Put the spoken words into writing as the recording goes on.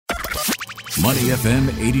Money FM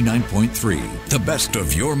 89.3, the best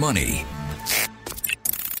of your money.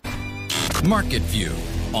 Market View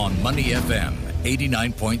on Money FM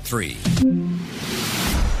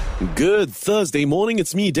 89.3. Good Thursday morning.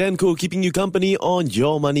 It's me, Dan Koh, keeping you company on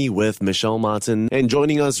Your Money with Michelle Martin. And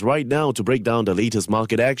joining us right now to break down the latest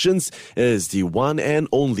market actions is the one and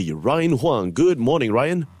only Ryan Huang. Good morning,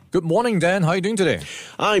 Ryan. Good morning, Dan. How are you doing today?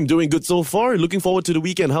 I'm doing good so far. Looking forward to the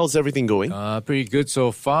weekend. How's everything going? Pretty good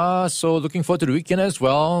so far. So looking forward to the weekend as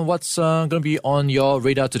well. What's going to be on your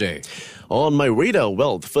radar today? On my radar,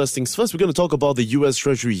 well, first things first, we're going to talk about the US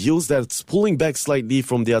Treasury yields that's pulling back slightly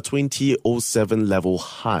from their 2007 level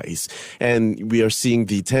highs. And we are seeing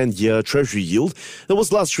the 10-year Treasury yield that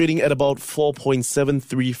was last trading at about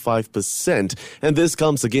 4.735%. And this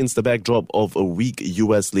comes against the backdrop of a weak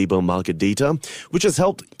US labor market data, which has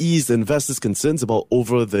helped ease investors' concerns about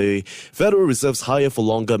over the Federal Reserve's higher for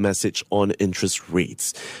longer message on interest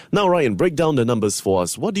rates. Now, Ryan, break down the numbers for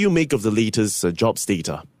us. What do you make of the latest jobs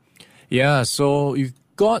data? Yeah, so you've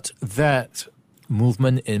got that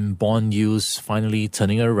movement in bond yields finally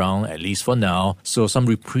turning around, at least for now. So some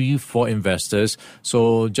reprieve for investors.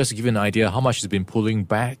 So just to give you an idea how much it's been pulling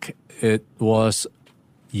back, it was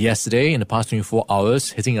yesterday in the past 24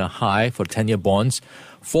 hours, hitting a high for 10-year bonds,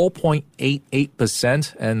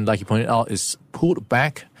 4.88%. And like you pointed out, it's pulled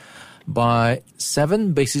back by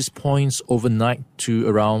 7 basis points overnight to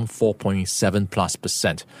around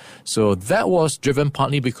 4.7+%. So that was driven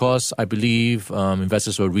partly because I believe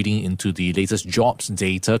investors were reading into the latest jobs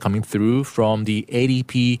data coming through from the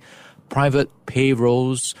ADP private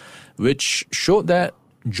payrolls, which showed that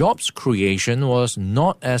jobs creation was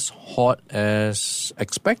not as hot as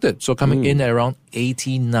expected. So coming in at around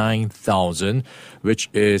 89,000, which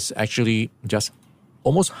is actually just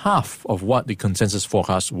almost half of what the consensus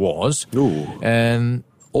forecast was. Ooh. And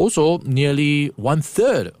also nearly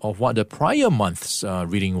 1/3 of what the prior month's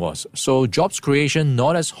reading was. So jobs creation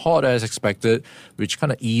not as hot as expected, which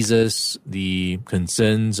kind of eases the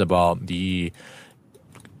concerns about the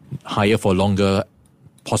higher for longer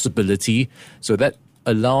possibility. So that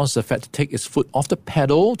allows the Fed to take its foot off the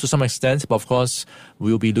pedal to some extent. But of course,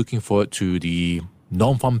 we'll be looking forward to the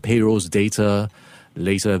non-farm payrolls data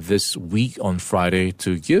later this week on Friday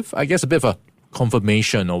to give, I guess, a bit of a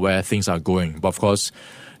confirmation of where things are going. But of course,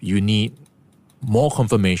 you need more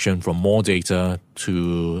confirmation from more data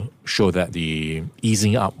to show that the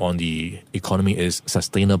easing up on the economy is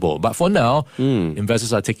sustainable. But for now,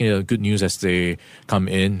 investors are taking the good news as they come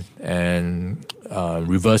in and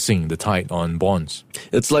reversing the tide on bonds.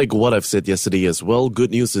 It's like what I've said yesterday as well.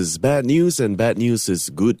 Good news is bad news and bad news is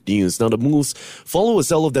good news. Now, the moves follow a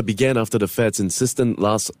sell-off that began after the Fed's insistence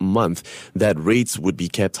last month that rates would be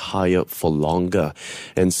kept higher for longer.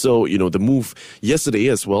 And so, the move yesterday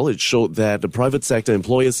as well, it showed that the private sector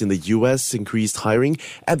employers in the US increased hiring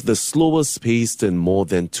at the slowest pace in more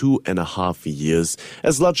than 2.5 years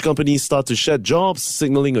as large companies start to shed jobs,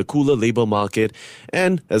 signaling a cooler labor market,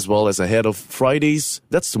 and as well as ahead of Friday's,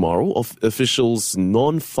 that's tomorrow, of officials'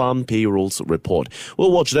 non-farm payrolls report.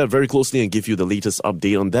 We'll watch that very closely and give you the latest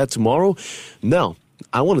update on that tomorrow. Now,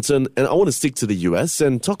 I want to stick to the US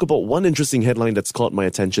and talk about one interesting headline that's caught my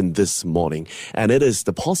attention this morning, and it is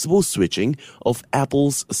the possible switching of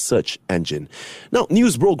Apple's search engine. Now,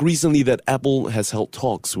 news broke recently that Apple has held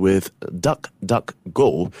talks with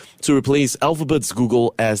DuckDuckGo to replace Alphabet's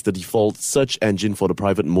Google as the default search engine for the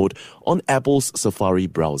private mode on Apple's Safari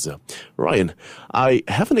browser. Ryan, I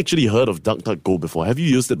haven't actually heard of DuckDuckGo before. Have you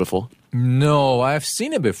used it before? No, I've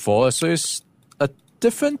seen it before. So it's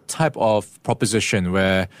different type of proposition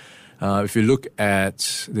where if you look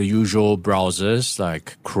at the usual browsers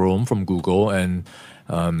like Chrome from Google and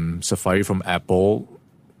Safari from Apple,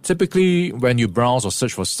 typically when you browse or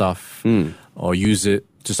search for stuff or use it,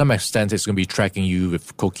 to some extent it's going to be tracking you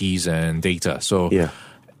with cookies and data. So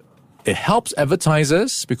it helps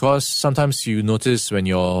advertisers because sometimes you notice when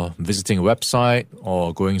you're visiting a website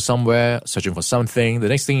or going somewhere, searching for something, the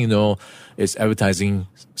next thing you know is advertising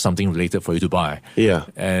something related for you to buy. Yeah.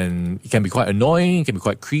 And it can be quite annoying, it can be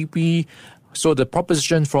quite creepy. So the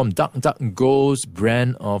proposition from DuckDuckGo's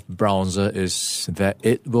brand of browser is that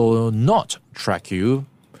it will not track you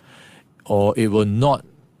or it will not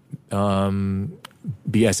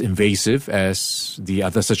be as invasive as the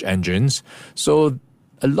other search engines. So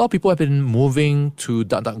a lot of people have been moving to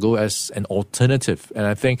DuckDuckGo as an alternative. And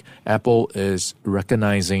I think Apple is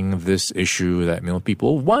recognizing this issue that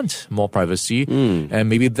people want more privacy. And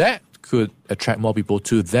maybe that could attract more people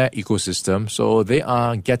to their ecosystem. So they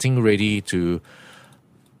are getting ready to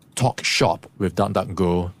talk shop with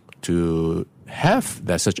DuckDuckGo to have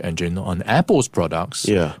that search engine on Apple's products.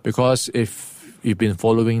 Yeah. Because if you've been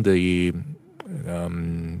following the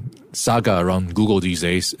saga around Google these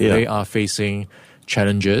days. Yeah. They are facing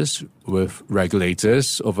challenges with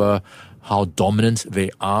regulators over how dominant they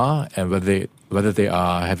are and whether they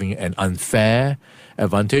are having an unfair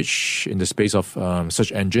advantage in the space of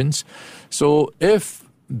search engines. So if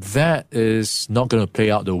that is not going to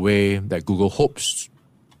play out the way that Google hopes,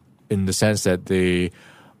 in the sense that they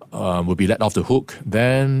will be let off the hook,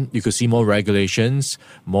 then you could see more regulations,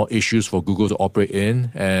 more issues for Google to operate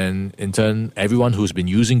in, and in turn, everyone who's been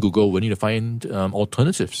using Google will need to find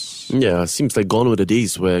alternatives. Yeah, seems like gone were the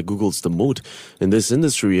days where Google's the moat in this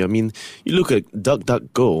industry. I mean, you look at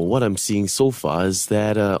DuckDuckGo, what I'm seeing so far is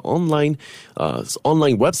that online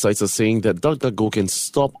websites are saying that DuckDuckGo can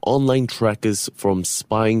stop online trackers from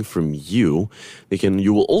spying from you.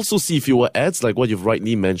 You will also see fewer ads, like what you've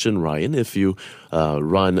rightly mentioned, Ryan. If you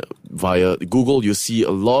run via Google, you see a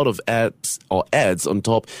lot of ads on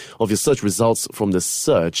top of your search results from the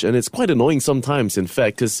search, and it's quite annoying sometimes, in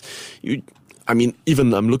fact, because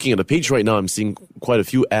even I'm looking at a page right now, I'm seeing quite a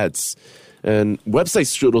few ads. And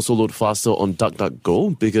websites should also load faster on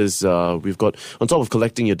DuckDuckGo because we've got, on top of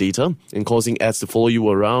collecting your data and causing ads to follow you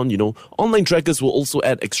around, online trackers will also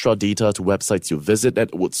add extra data to websites you visit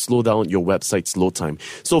that would slow down your website's load time.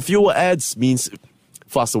 So fewer ads means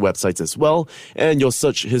faster websites as well, and your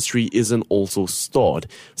search history isn't also stored.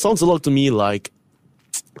 Sounds a lot to me like,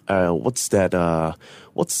 what's that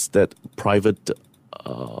private,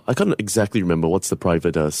 I can't exactly remember what's the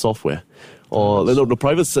private software, or the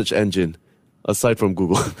private search engine, aside from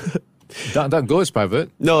Google. DuckDuckGo is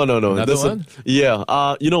private. No. Another one?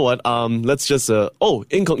 You know what, let's just,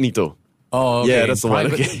 Incognito. Oh, okay. Yeah, that's the one.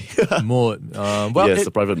 Okay. Mode. Yes,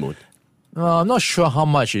 the private mode. I'm not sure how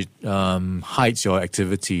much it hides your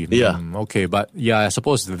activity. Yeah. Okay, but yeah, I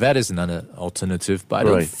suppose that is another alternative, but I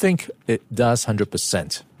don't think it does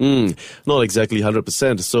 100%. Not exactly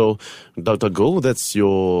 100%. So, DuckDuckGo, that's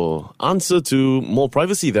your answer to more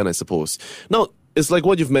privacy then, I suppose. Now, it's like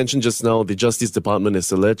what you've mentioned just now. The Justice Department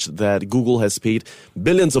has alleged that Google has paid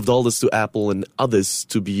billions of dollars to Apple and others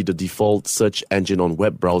to be the default search engine on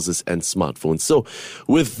web browsers and smartphones. So,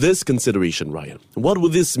 with this consideration, Ryan, what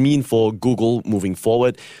would this mean for Google moving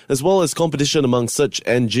forward, as well as competition among search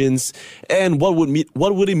engines? And what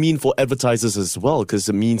would it mean for advertisers as well? Because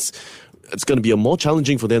it means it's going to be more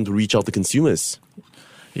challenging for them to reach out to consumers.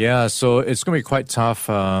 Yeah, so it's going to be quite tough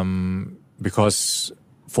because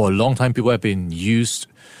for a long time, people have been used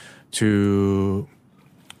to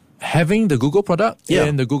having the Google product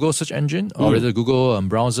in the Google search engine or the Google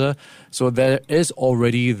browser. So there is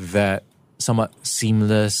already that somewhat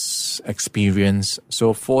seamless experience.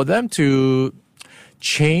 So for them to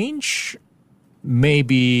change may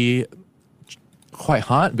be quite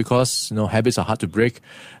hard because habits are hard to break.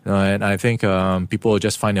 And I think people will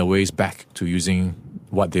just find their ways back to using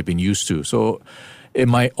what they've been used to. So it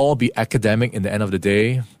might all be academic in the end of the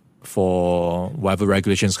day for whatever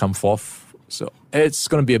regulations come forth. So it's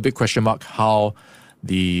going to be a big question mark how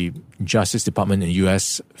the Justice Department in the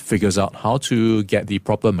US figures out how to get the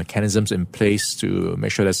proper mechanisms in place to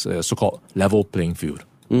make sure there's a so-called level playing field.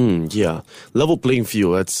 Yeah, level playing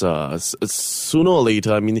field. It's sooner or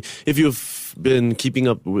later. I mean, if you've been keeping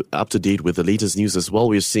up to date with the latest news as well,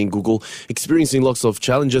 we're seeing Google experiencing lots of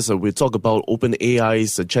challenges. We talk about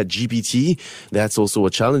OpenAI's ChatGPT. That's also a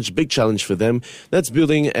challenge, big challenge for them. That's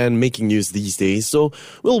building and making news these days. So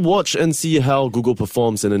we'll watch and see how Google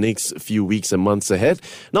performs in the next few weeks and months ahead.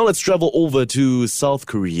 Now let's travel over to South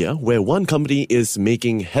Korea, where one company is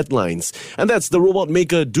making headlines, and that's the robot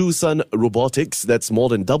maker Doosan Robotics. That's more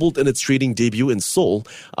than doubled in its trading debut in Seoul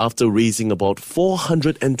after raising about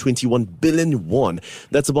 421 billion won.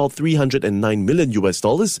 That's about $309 million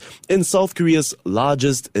US in South Korea's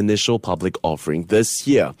largest initial public offering this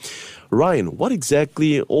year. Ryan, what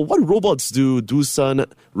robots do Doosan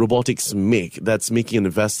Robotics make that's making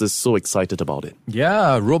investors so excited about it?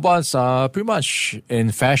 Yeah, robots are pretty much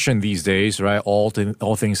in fashion these days, right? All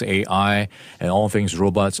things AI and all things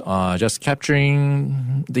robots are just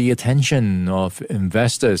capturing the attention of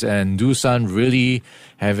investors. And Doosan really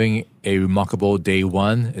having a remarkable day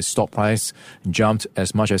one. Its stock price jumped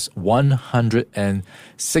as much as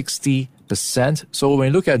 160%. So when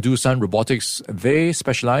you look at Doosan Robotics, they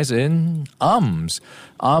specialize in arms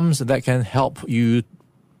that can help you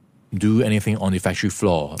do anything on the factory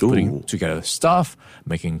floor. Ooh. Putting together stuff,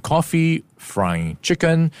 making coffee, frying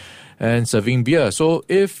chicken, and serving beer. So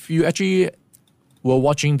if you actually were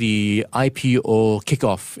watching the IPO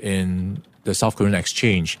kickoff in the South Korean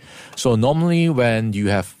exchange, so normally when you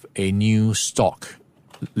have a new stock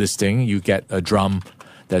listing, you get a drum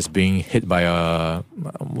that's being hit by a,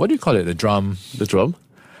 what do you call it, the drum? The drum?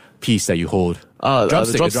 piece that you hold. The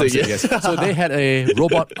drumstick, yeah. Yes. So they had a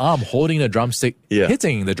robot arm holding the drumstick,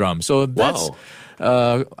 hitting the drum. So that's,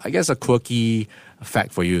 I guess, a quirky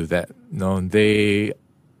fact for you that they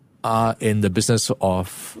are in the business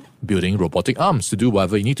of building robotic arms to do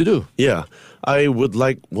whatever you need to do. Yeah, I would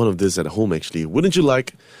like one of this at home, actually. Wouldn't you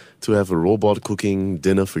like to have a robot cooking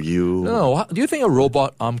dinner for you? No, do you think a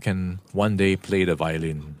robot arm can one day play the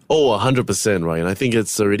violin? Oh, 100%, Ryan. I think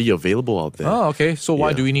it's already available out there. Oh, okay. So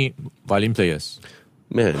why do we need violin players?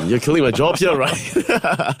 Man, you're killing my job here, right?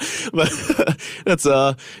 But that's,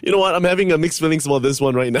 you know what? I'm having mixed feelings about this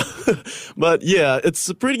one right now. But yeah,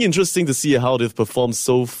 it's pretty interesting to see how they've performed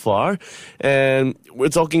so far. And we're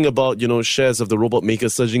talking about, shares of the robot maker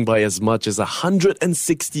surging by as much as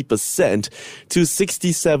 160% to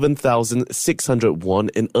 67,600 won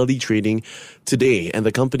in early trading today. And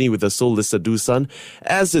the company with the sole listed Doosan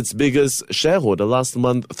as its biggest shareholder last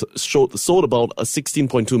month sold about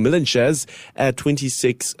 16.2 million shares at 26,000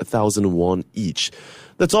 won each.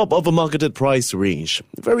 The top of a marketed price range.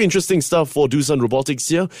 Very interesting stuff for Doosan Robotics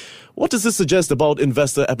here. What does this suggest about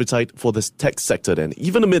investor appetite for this tech sector then,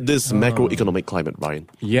 even amid this macroeconomic climate, Ryan?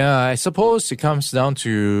 Yeah, I suppose it comes down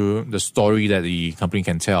to the story that the company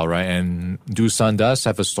can tell, right? And Doosan does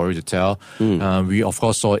have a story to tell. We, of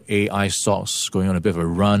course, saw AI stocks going on a bit of a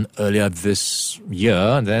run earlier this year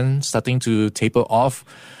and then starting to taper off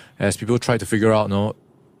as people try to figure out,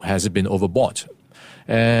 has it been overbought?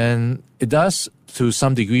 And it does, to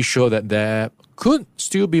some degree, show that there could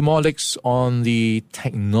still be more legs on the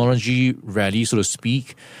technology rally, so to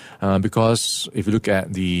speak, because if you look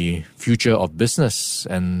at the future of business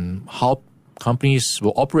and how companies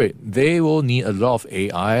will operate, they will need a lot of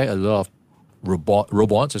AI, a lot of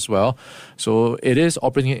robots as well. So it is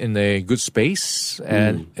operating in a good space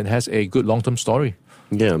and it has a good long-term story.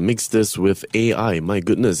 Yeah, mix this with AI. My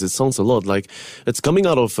goodness, it sounds a lot like it's coming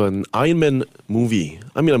out of an Iron Man movie.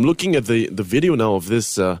 I mean, I'm looking at the video now of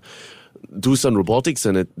this Doosan Robotics,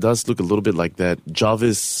 and it does look a little bit like that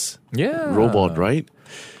Jarvis robot, right?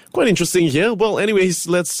 Quite interesting here. Well, anyways,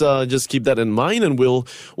 let's just keep that in mind, and we'll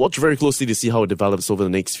watch very closely to see how it develops over the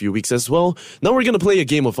next few weeks as well. Now we're going to play a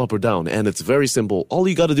game of up or down, and it's very simple. All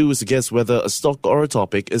you got to do is guess whether a stock or a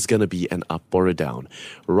topic is going to be an up or a down.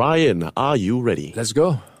 Ryan, are you ready? Let's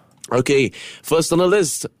go. Okay, first on the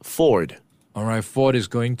list, Ford. All right, Ford is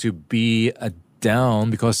going to be a down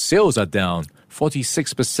because sales are down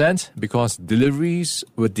 46% because deliveries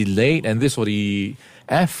were delayed, and this for the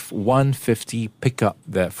F-150 pickup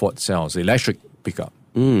that Ford sells, the electric pickup.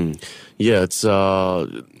 Yeah, it's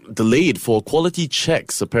delayed for quality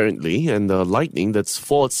checks, apparently, and the Lightning, that's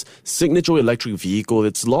Ford's signature electric vehicle,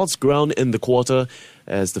 it's lost ground in the quarter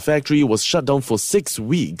as the factory was shut down for 6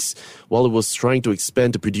 weeks while it was trying to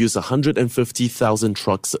expand to produce 150,000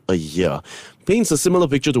 trucks a year. Paints a similar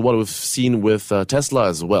picture to what we've seen with Tesla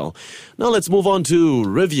as well. Now let's move on to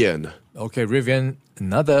Rivian. Okay, Rivian,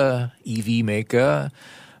 another EV maker.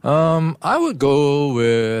 I would go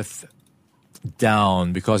with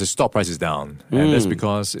down because its stock price is down. And that's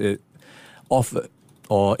because it offered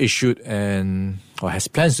or issued or has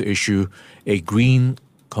plans to issue a green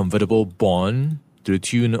convertible bond to the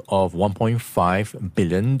tune of $1.5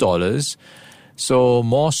 billion. So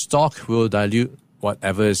more stock will dilute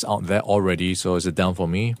whatever is out there already. So it's a down for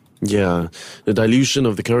me. Yeah, the dilution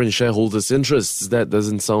of the current shareholders' interests, that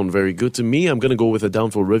doesn't sound very good to me. I'm going to go with a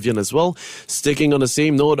down for Rivian as well. Sticking on the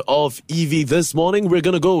same note of EV this morning, we're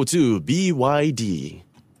going to go to BYD.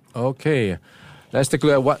 Okay, let's take a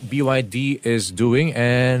look at what BYD is doing.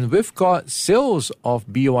 And we've got sales of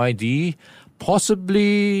BYD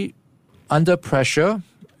possibly under pressure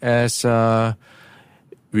as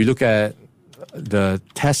we look at the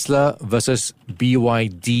Tesla versus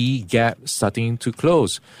BYD gap starting to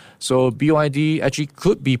close. So BYD actually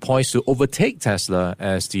could be poised to overtake Tesla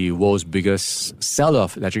as the world's biggest seller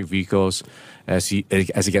of electric vehicles as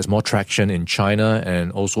it gets more traction in China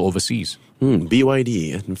and also overseas.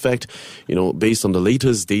 BYD, in fact, based on the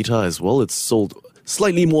latest data as well, it's sold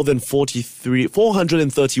slightly more than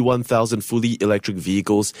 431,000 fully electric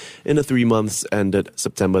vehicles in the 3 months ended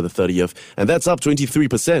September the 30th. And that's up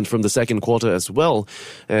 23% from the second quarter as well.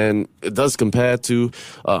 And it does compare to,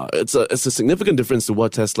 it's a significant difference to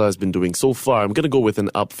what Tesla has been doing so far. I'm going to go with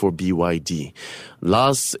an up for BYD.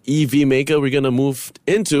 Last EV maker we're going to move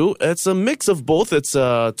into, it's a mix of both. It's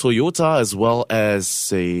Toyota as well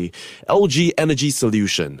as a LG Energy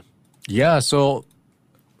Solution. Yeah, so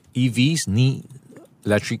EVs need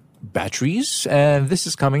electric batteries, and this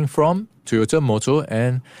is coming from Toyota Motor,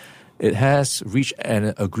 and it has reached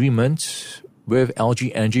an agreement with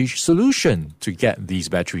LG Energy Solution to get these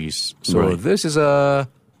batteries. So This is a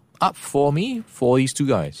up for me for these two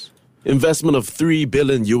guys. Investment of $3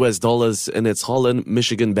 billion in its Holland,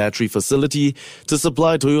 Michigan battery facility to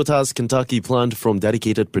supply Toyota's Kentucky plant from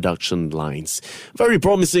dedicated production lines. Very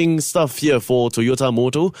promising stuff here for Toyota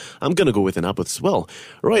Motor. I'm going to go with an up as well.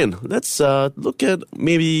 Ryan, let's look at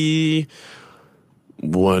maybe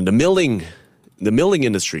the milling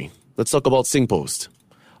industry. Let's talk about SingPost.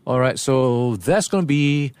 All right, so that's going to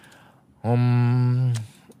be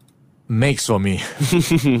mixed for me.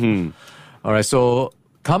 All right, so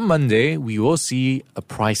come Monday, we will see a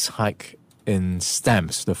price hike in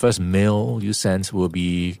stamps. The first mail you sent will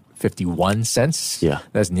be 51 cents. Yeah.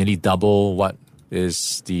 That's nearly double what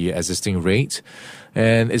is the existing rate.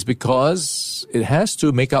 And it's because it has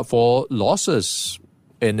to make up for losses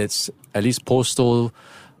in its, at least post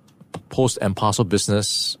and parcel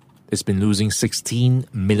business. It's been losing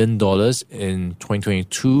 $16 million in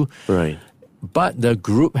 2022. Right. But the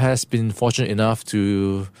group has been fortunate enough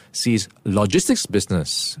to see its logistics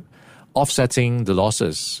business offsetting the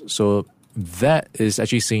losses. So that is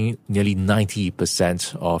actually seeing nearly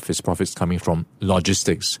 90% of its profits coming from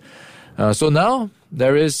logistics. So now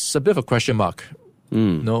there is a bit of a question mark.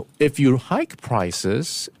 No, if you hike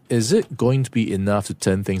prices, is it going to be enough to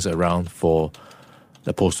turn things around for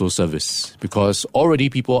the postal service? Because already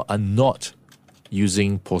people are not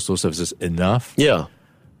using postal services enough. Yeah.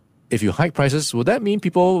 If you hike prices, will that mean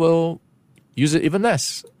people will use it even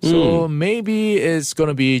less? So maybe it's going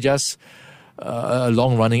to be just a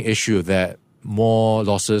long-running issue that more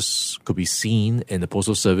losses could be seen in the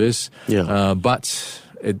postal service. Yeah. But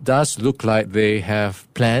it does look like they have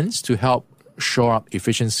plans to help shore up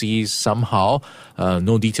efficiencies somehow.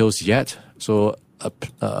 No details yet. So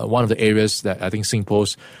one of the areas that I think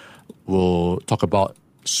SingPost will talk about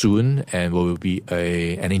soon and will be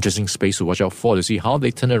an interesting space to watch out for to see how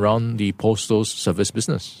they turn around the postal service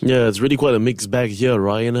business. Yeah, it's really quite a mixed bag here,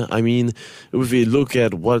 Ryan. I mean, if we look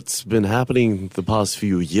at what's been happening the past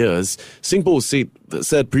few years, SingPost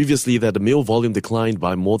said previously that the mail volume declined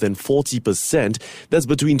by more than 40%. That's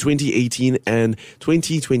between 2018 and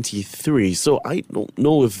 2023. So I don't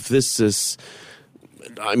know if this is...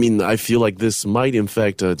 I mean, I feel like this might, in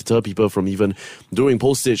fact, deter people from even doing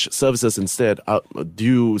postage services instead. Do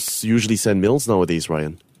you usually send mails nowadays,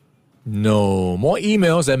 Ryan? No, more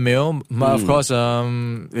emails than mail. Of course,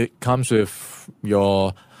 it comes with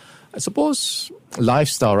your, I suppose,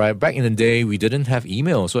 lifestyle, right? Back in the day, we didn't have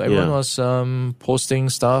email. So everyone was posting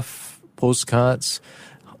stuff, postcards,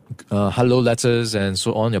 hello letters, and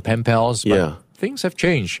so on, your pen pals. But things have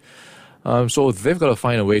changed. So they've got to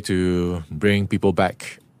find a way to bring people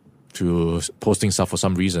back to posting stuff for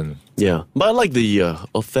some reason. Yeah, but I like the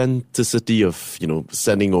authenticity of,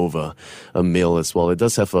 sending over a mail as well. It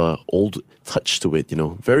does have a old touch to it,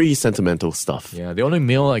 very sentimental stuff. Yeah, the only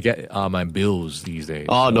mail I get are my bills these days.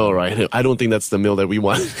 Oh, no, right. I don't think that's the mail that we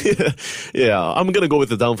want. Yeah, I'm going to go with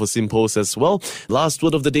the down for SingPost as well. Last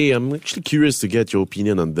word of the day, I'm actually curious to get your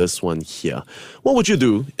opinion on this one here. What would you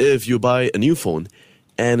do if you buy a new phone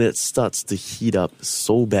and it starts to heat up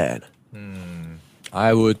so bad?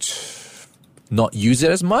 I would not use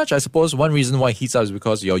it as much. I suppose one reason why it heats up is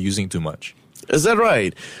because you're using too much. Is that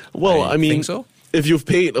right? Well, I mean, think so. If you've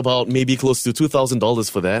paid about maybe close to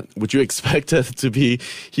 $2,000 for that, would you expect it to be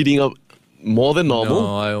heating up more than normal?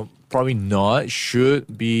 No, probably not. It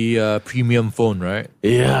should be a premium phone, right?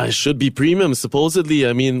 Yeah, it should be premium, supposedly.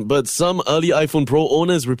 I mean, but some early iPhone Pro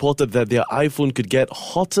owners reported that their iPhone could get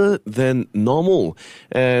hotter than normal.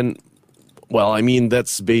 And, well, I mean,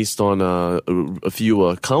 that's based on a few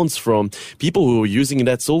accounts from people who are using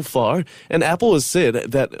that so far. And Apple has said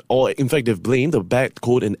that, or in fact, they've blamed the bad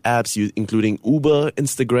code in apps including Uber,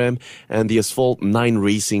 Instagram, and the Asphalt 9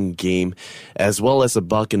 racing game, as well as a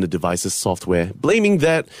bug in the device's software, blaming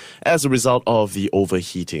that as a result of the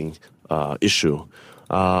overheating issue.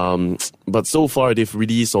 But so far, they've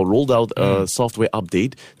released or rolled out a software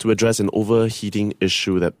update to address an overheating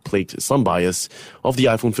issue that plagued some buyers of the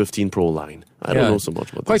iPhone 15 Pro line. I don't know so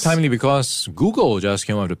much about quite this. timely because Google just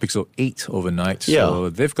came out with the Pixel 8 overnight. So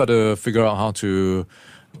they've got to figure out how to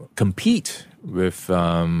compete with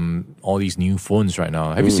all these new phones right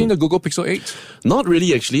now. Have you seen the Google Pixel 8? Not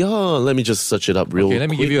really, actually. Let me just search it up real quick. Okay, let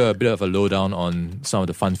me give you a bit of a lowdown on some of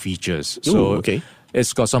the fun features. Okay.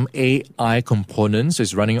 It's got some AI components.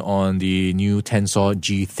 It's running on the new Tensor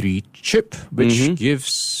G3 chip, which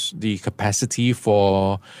gives the capacity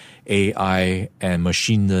for AI and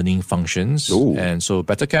machine learning functions. And so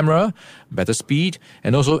better camera, better speed,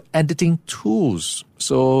 and also editing tools.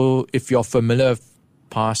 So if you're familiar with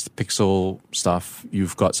past Pixel stuff,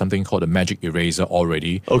 you've got something called a magic eraser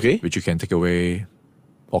already, which you can take away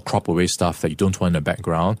or crop away stuff that you don't want in the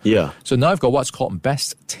background. Yeah. So now I've got what's called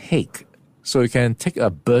best take. So you can take a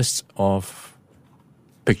burst of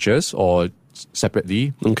pictures or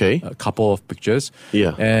separately, Okay. a couple of pictures,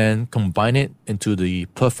 Yeah. and combine it into the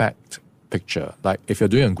perfect picture. Like if you're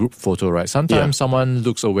doing a group photo, right? Sometimes someone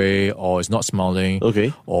looks away or is not smiling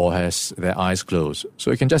Okay. or has their eyes closed.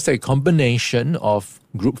 So you can just take a combination of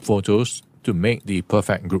group photos to make the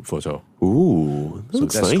perfect group photo. Ooh, that So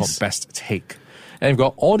looks that's nice. called Best Take. And you've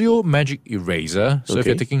got Audio Magic Eraser. So if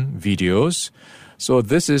you're Okay. taking videos, so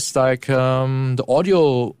this is like the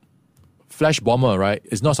audio flash bomber, right?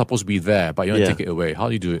 It's not supposed to be there, but you want to Yeah. take it away. How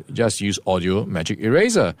do you do it? Just use Audio Magic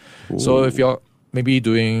Eraser. So if you're maybe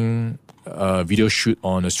doing a video shoot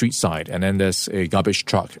on a street side and then there's a garbage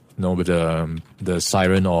truck, with the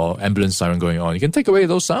siren or ambulance siren going on, you can take away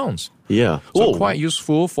those sounds. Yeah. So quite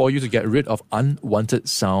useful for you to get rid of unwanted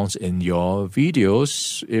sounds in your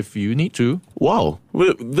videos if you need to. Wow.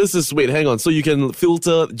 Wait, hang on. So you can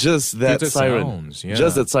filter just that Filter siren. sounds, yeah.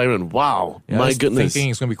 Just that siren. Wow. Yeah, I My was goodness.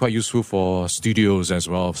 thinking it's going to be quite useful for studios as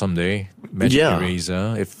well someday. Magic Yeah.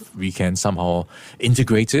 Eraser, if we can somehow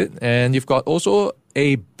integrate it. And you've got also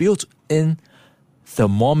a built-in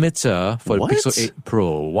thermometer for What? the Pixel 8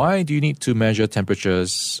 Pro. Why do you need to measure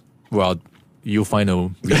temperatures? Well, you'll find a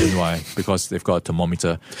reason why, because they've got a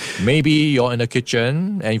thermometer. Maybe you're in the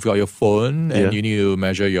kitchen and you've got your phone and Yeah. you need to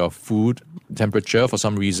measure your food temperature for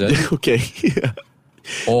some reason. Okay. Yeah.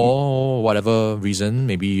 Or whatever reason,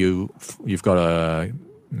 maybe you've got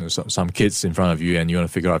some kids in front of you and you want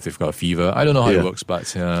to figure out if they've got a fever. I don't know how Yeah. it works,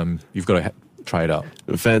 but you've got to try it out.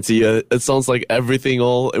 Fancy. It sounds like everything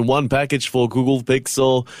all in one package for Google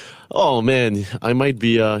Pixel. Oh man, you might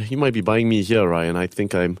be buying me here, Ryan. I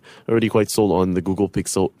think I'm already quite sold on the Google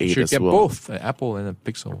Pixel 8 Should as get well. both, an Apple and a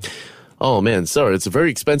Pixel. Oh man, sorry, it's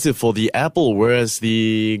very expensive for the Apple, whereas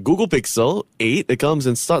the Google Pixel 8, it comes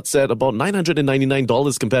and starts at about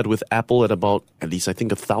 $999 compared with Apple at about, at least I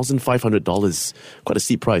think, $1,500. Quite a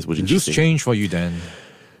steep price, wouldn't you Loose say? change for you then.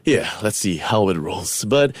 Yeah, let's see how it rolls.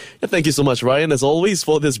 But thank you so much, Ryan, as always,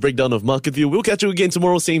 for this breakdown of Market View. We'll catch you again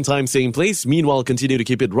tomorrow, same time, same place. Meanwhile, continue to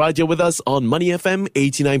keep it right here with us on Money FM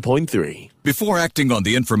 89.3. Before acting on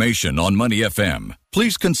the information on Money FM,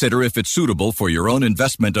 please consider if it's suitable for your own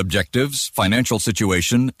investment objectives, financial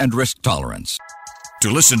situation, and risk tolerance. To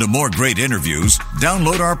listen to more great interviews,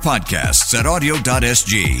 download our podcasts at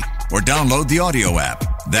audio.sg or download the audio app.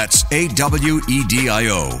 That's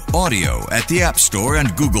AWEDIO, audio at the App Store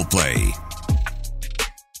and Google Play.